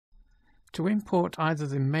To import either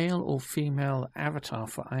the male or female avatar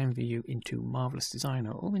for IMVU into Marvelous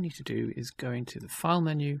Designer, all we need to do is go into the File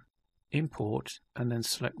menu, Import, and then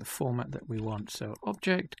select the format that we want. So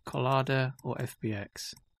Object, Collada, or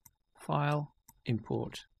FBX. File,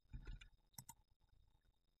 Import.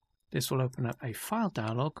 This will open up a file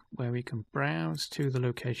dialog where we can browse to the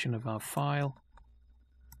location of our file.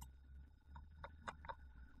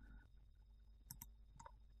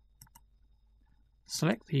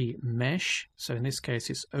 Select the mesh, so in this case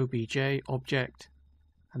it's OBJ, Object,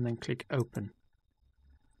 and then click Open.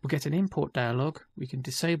 We'll get an import dialog. We can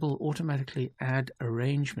disable automatically add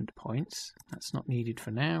arrangement points. That's not needed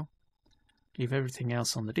for now. Leave everything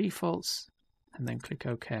else on the defaults, and then click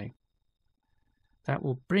OK. That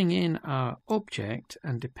will bring in our object,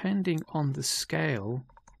 and depending on the scale,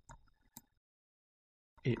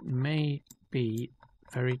 it may be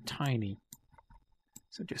very tiny.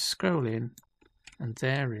 So just scroll in, and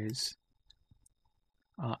there is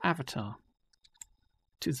our avatar.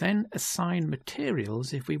 To then assign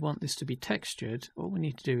materials, if we want this to be textured, all we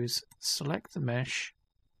need to do is select the mesh,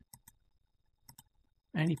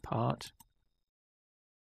 any part.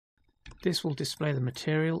 This will display the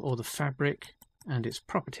material or the fabric and its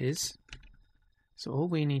properties. So all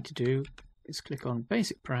we need to do is click on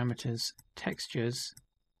Basic Parameters, Textures,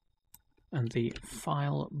 and the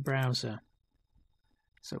File Browser.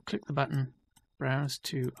 So click the button, browse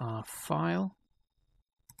to our file,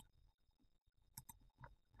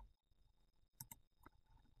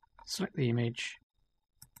 select the image,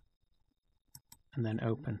 and then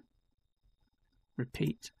open.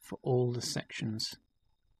 Repeat for all the sections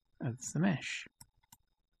of the mesh.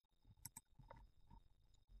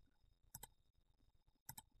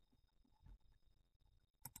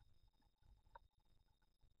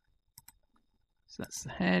 So that's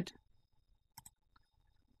the head,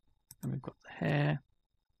 and we've got the hair,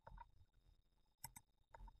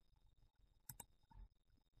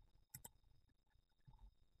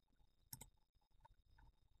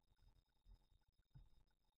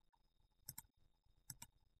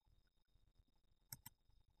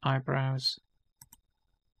 eyebrows,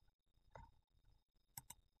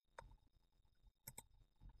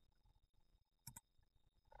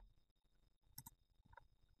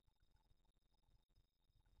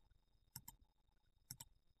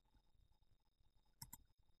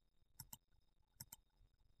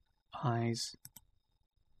 eyes,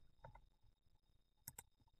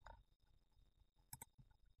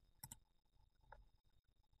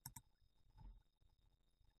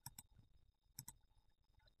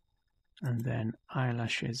 and then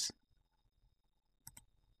eyelashes,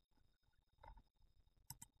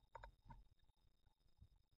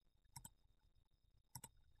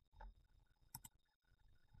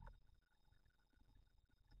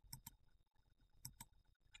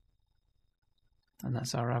 and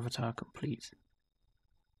that's our avatar complete.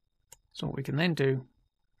 So what we can then do,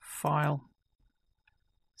 File,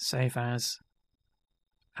 Save As,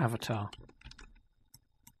 Avatar.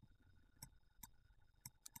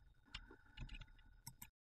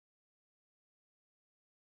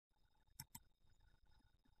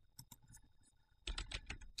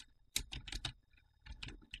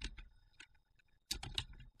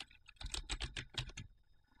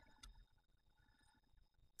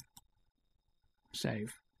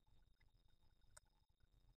 Save.